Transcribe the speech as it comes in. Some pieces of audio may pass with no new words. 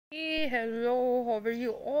hello, how are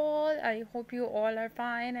you all? I hope you all are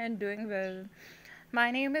fine and doing well.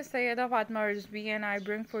 My name is Sayyeda Fatma Rizvi and I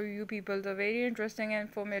bring for you people the very interesting and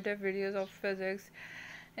informative videos of physics.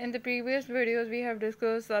 In the previous videos, we have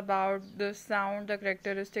discussed about the sound, the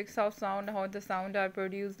characteristics of sound, how the sound are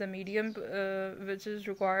produced, the medium which is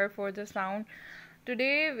required for the sound.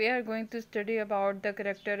 Today we are going to study about the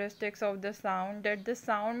characteristics of the sound, that the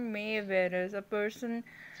sound may varies. A person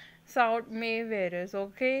sound may varies.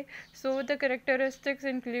 Okay, so the characteristics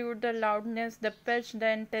include the loudness, the pitch, the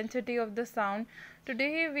intensity of the sound.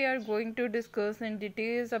 Today we are going to discuss in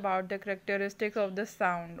details about the characteristics of the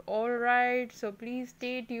sound. Alright, so please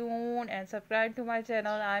stay tuned and subscribe to my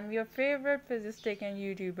channel. I'm your favorite physicist and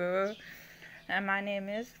YouTuber and my name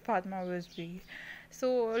is Fatma Rizvi.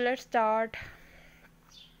 So let's start.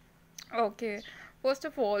 Okay, first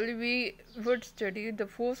of all, we would study the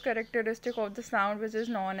first characteristic of the sound, which is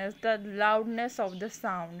known as the loudness of the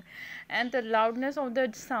sound. And the loudness of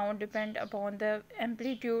the sound depend upon the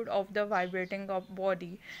amplitude of the vibrating of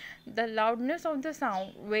body. The loudness of the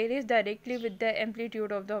sound varies directly with the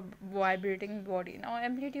amplitude of the vibrating body. Now,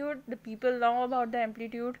 amplitude, the people know about the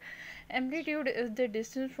amplitude. Amplitude is the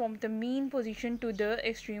distance from the mean position to the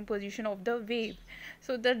extreme position of the wave.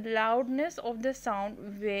 So the loudness of the sound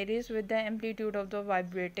varies with the amplitude of the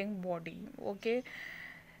vibrating body. Okay,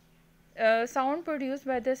 sound produced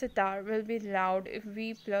by the sitar will be loud if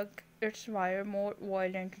we plug its wire more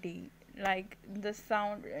violently. Like the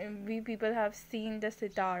sound, we people have seen the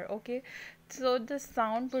sitar. Okay, so the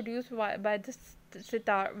sound produced by the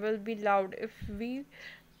sitar will be loud if we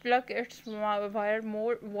plug its wire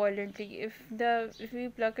more violently. If we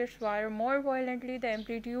plug its wire more violently, the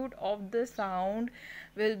amplitude of the sound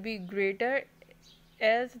will be greater.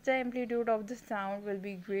 As the amplitude of the sound will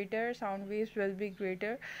be greater, sound waves will be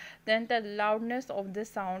greater, then the loudness of the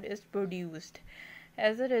sound is produced.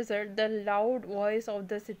 As a result, the loud voice of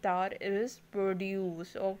the sitar is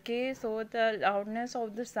produced. Okay, so the loudness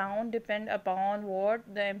of the sound depend upon what?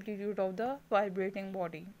 The amplitude of the vibrating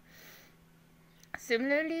body.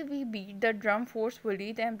 Similarly, we beat the drum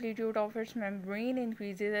forcefully, the amplitude of its membrane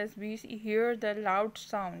increases as we hear the loud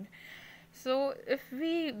sound. So, if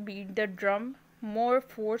we beat the drum more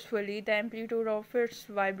forcefully, the amplitude of its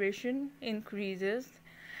vibration increases.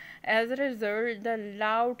 As a result, the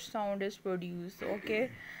loud sound is produced. Okay,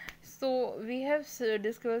 so we have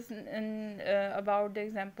discussed about the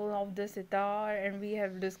example of the sitar, and we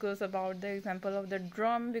have discussed about the example of the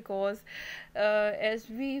drum, because as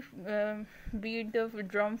we beat the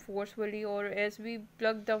drum forcefully, or as we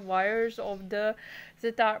plug the wires of the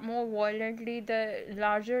sitar more violently, the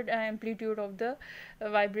larger amplitude of the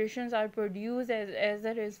vibrations are produced. As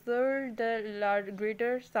a result, the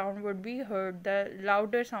greater sound would be heard, the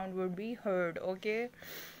louder sound would be heard. Okay,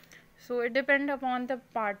 so it depends upon the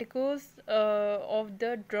particles of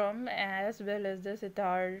the drum as well as the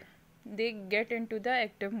sitar. They get into the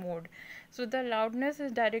active mode. So the loudness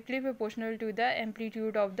is directly proportional to the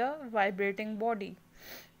amplitude of the vibrating body.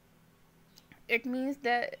 It means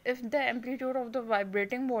that if the amplitude of the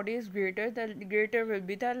vibrating body is greater, the greater will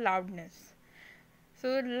be the loudness.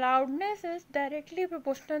 So loudness is directly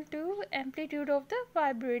proportional to amplitude of the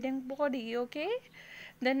vibrating body. Okay,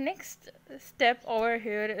 the next step over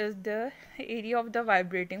here is the area of the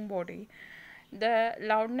vibrating body. The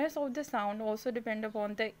loudness of the sound also depend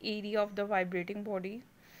upon the area of the vibrating body.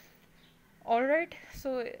 Alright,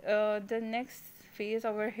 so the next phase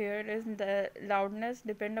over here is the loudness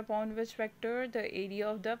depend upon which factor? The area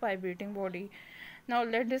of the vibrating body. Now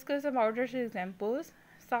let's discuss about its examples.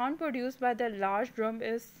 Sound produced by the large drum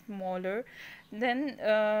is smaller than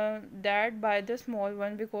that by the small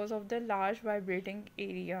one because of the large vibrating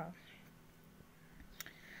area.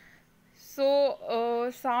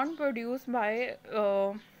 So sound produced by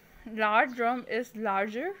large drum is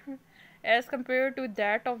larger as compared to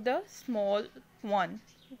that of the small one.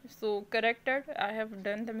 So corrected, I have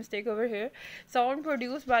done the mistake over here. Sound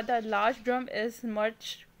produced by the large drum is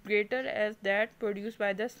much greater as that produced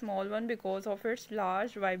by the small one because of its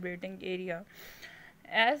large vibrating area.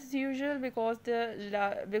 As usual, because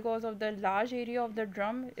of the large area of the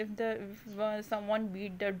drum, if someone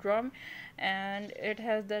beat the drum and it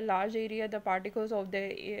has the large area, the particles of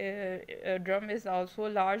the drum is also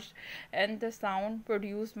large, and the sound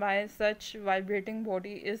produced by such vibrating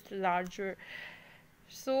body is larger.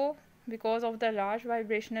 So because of the large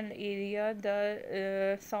vibrational area,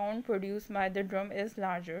 the sound produced by the drum is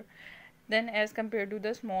larger than as compared to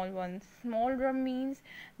the small ones. Small drum means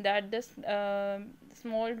that this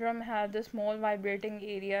small drum has the small vibrating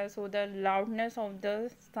area, so the loudness of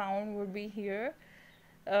the sound would be here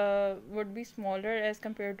would be smaller as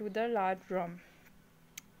compared to the large drum.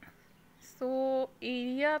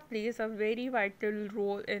 area plays a very vital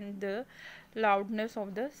role in the loudness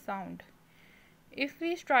of the sound. If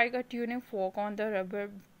we strike a tuning fork on the rubber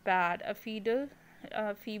pad, a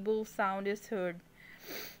feeble sound is heard.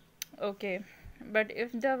 Okay, but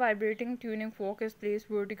if the vibrating tuning fork is placed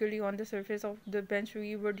vertically on the surface of the bench,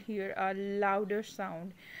 we would hear a louder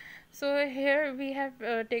sound. So here we have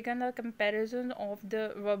taken a comparison of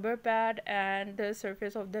the rubber pad and the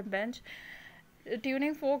surface of the bench. The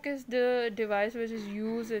tuning fork is the device which is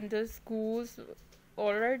used in the schools.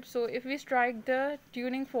 Alright, so if we strike the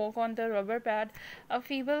tuning fork on the rubber pad, a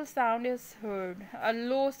feeble sound is heard, a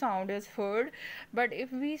low sound is heard. But if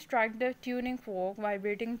we strike the tuning fork,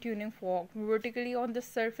 vibrating tuning fork, vertically on the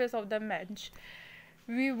surface of the bench,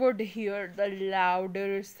 we would hear the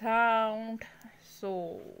louder sound.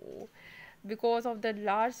 So because of the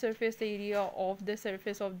large surface area of the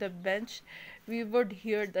surface of the bench, we would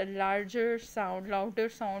hear the louder sound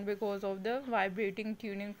because of the vibrating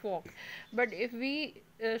tuning fork. But if we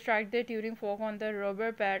strike the tuning fork on the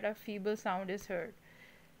rubber pad, a feeble sound is heard.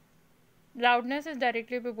 Loudness is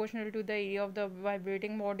directly proportional to the area of the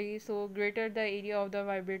vibrating body. So greater the area of the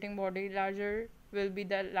vibrating body, larger will be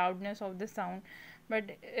the loudness of the sound.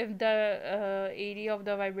 But if the area of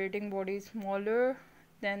the vibrating body is smaller,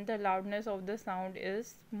 then the loudness of the sound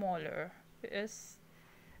is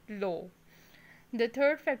low. The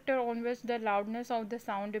third factor on which the loudness of the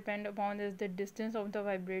sound depend upon is the distance of the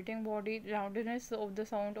vibrating body. Loudness of the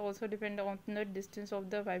sound also depend on the distance of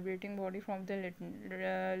the vibrating body from the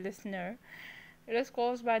listener. It is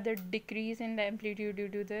caused by the decrease in the amplitude due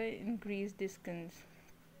to the increased distance.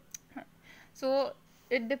 So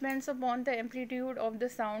it depends upon the amplitude of the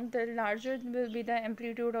sound. The larger will be the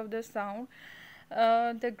amplitude of the sound,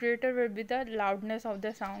 the greater will be the loudness of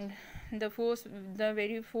the sound. The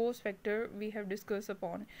very first factor we have discussed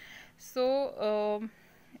upon. So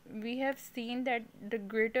we have seen that the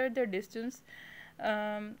greater the distance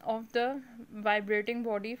of the vibrating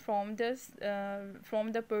body from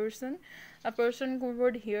the person, a person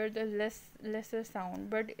would hear the lesser sound.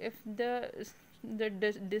 But if the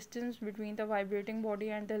distance between the vibrating body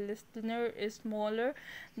and the listener is smaller,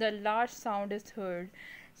 the large sound is heard.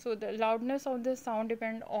 So the loudness of the sound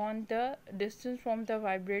depends on the distance from the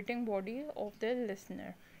vibrating body of the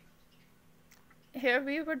listener. Here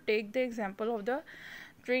we would take the example of the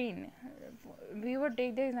train.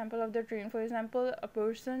 For example, a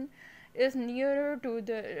person is nearer to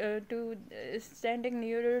is standing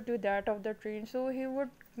nearer to that of the train, so he would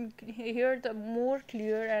hear the more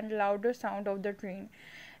clear and louder sound of the train.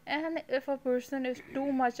 And if a person is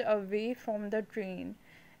too much away from the train,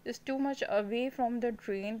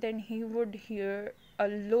 then he would hear a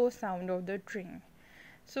low sound of the train.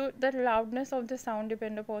 So the loudness of the sound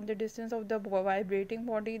depend upon the distance of the vibrating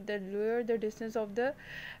body. The lower the distance of the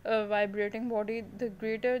vibrating body, the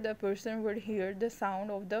greater the person would hear the sound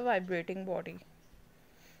of the vibrating body.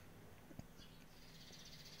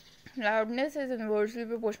 Loudness is inversely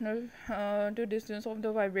proportional to distance of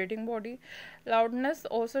the vibrating body. Loudness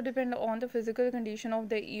also depends on the physical condition of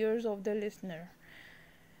the ears of the listener.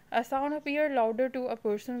 A sound appears louder to a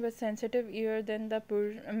person with sensitive ear than the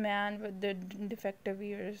man with the defective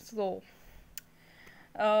ears. So,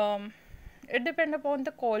 it depends upon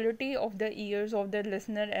the quality of the ears of the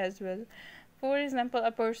listener as well. For example,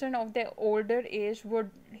 a person of the older age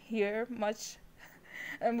would hear much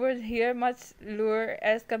lower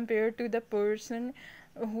as compared to the person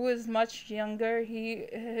who is much younger.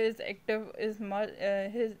 His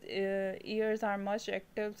ears are much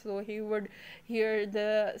active, so he would hear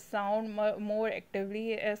the sound more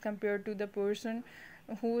actively as compared to the person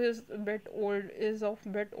who is of bit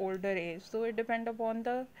older age. So it depends upon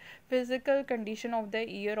the physical condition of the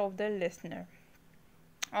ear of the listener.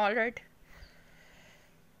 All right.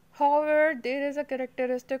 However, there is a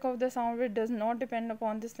characteristic of the sound which does not depend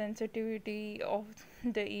upon the sensitivity of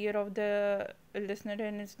the ear of the listener,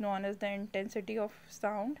 and it's known as the intensity of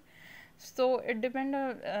sound. So it depends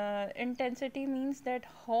on intensity means that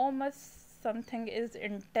how much something is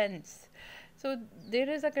intense. So there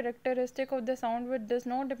is a characteristic of the sound which does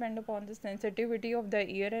not depend upon the sensitivity of the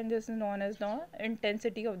ear, and this is known as the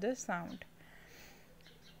intensity of the sound.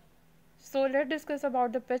 So let's discuss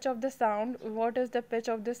about the pitch of the sound. What is the pitch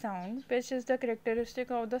of the sound? Pitch is the characteristic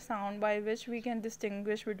of the sound by which we can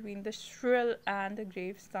distinguish between the shrill and the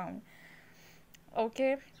grave sound.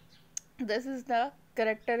 Okay, this is the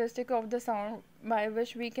characteristic of the sound by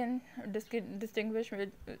which we can distinguish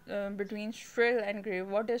between shrill and grave.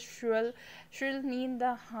 What is shrill? Shrill means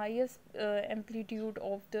the highest amplitude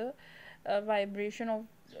of the vibration of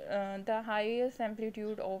the highest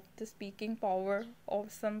amplitude of the speaking power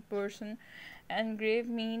of some person, and grave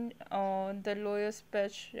mean the lowest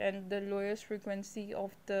pitch and the lowest frequency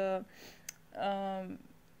of the um,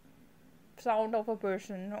 sound of a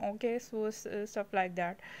person. Okay, so stuff like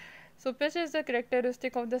that. So pitch is the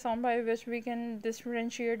characteristic of the sound by which we can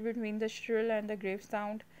differentiate between the shrill and the grave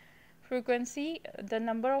sound. Frequency, the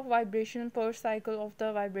number of vibrations per cycle of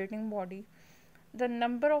the vibrating body. The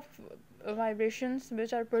number of vibrations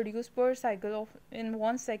which are produced per cycle of in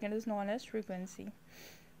 1 second is known as frequency.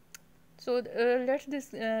 So let's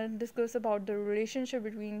discuss about the relationship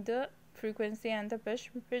between the frequency and the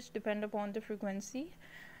pitch. Pitch depend upon the frequency.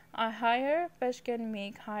 A higher pitch can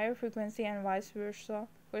make higher frequency and vice versa.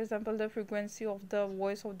 For example, the frequency of the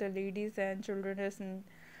voice of the ladies and children is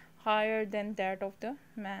higher than that of the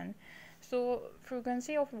man. So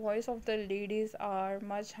frequency of voice of the ladies are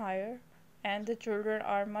much higher and the children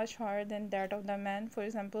are much higher than that of the man. For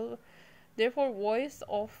example, therefore voice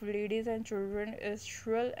of ladies and children is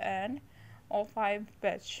shrill and of high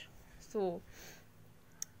pitch. So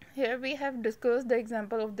here we have discussed the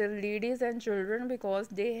example of the ladies and children because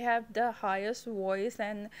they have the highest voice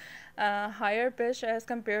and higher pitch as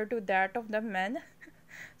compared to that of the men.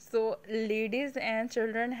 So ladies and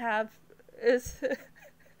children have is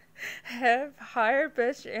have higher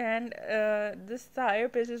pitch, and this higher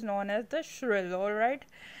pitch is known as the shrill. All right,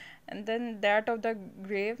 and then that of the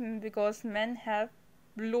grave, because men have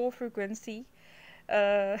low frequency,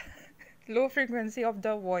 uh, low frequency of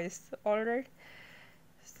the voice. All right.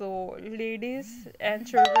 So ladies and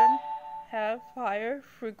children have higher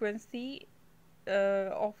frequency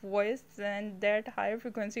of voice, and that higher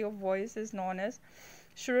frequency of voice is known as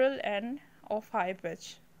shrill and of high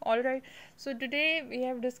pitch. Alright, so today we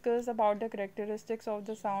have discussed about the characteristics of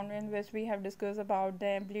the sound, in which we have discussed about the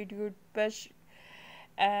amplitude, pitch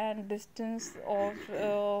and distance of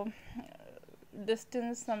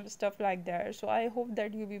distance, some stuff like that. So I hope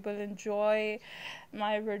that you people enjoy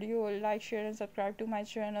my video. Like, share and subscribe to my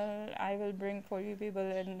channel. I will bring for you people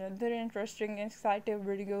another interesting, exciting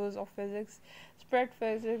videos of physics, spread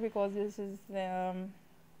physics, because this is the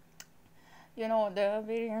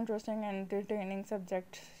very interesting and entertaining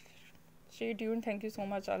subject. Stay tuned. Thank you so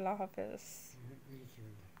much. Allah Hafiz.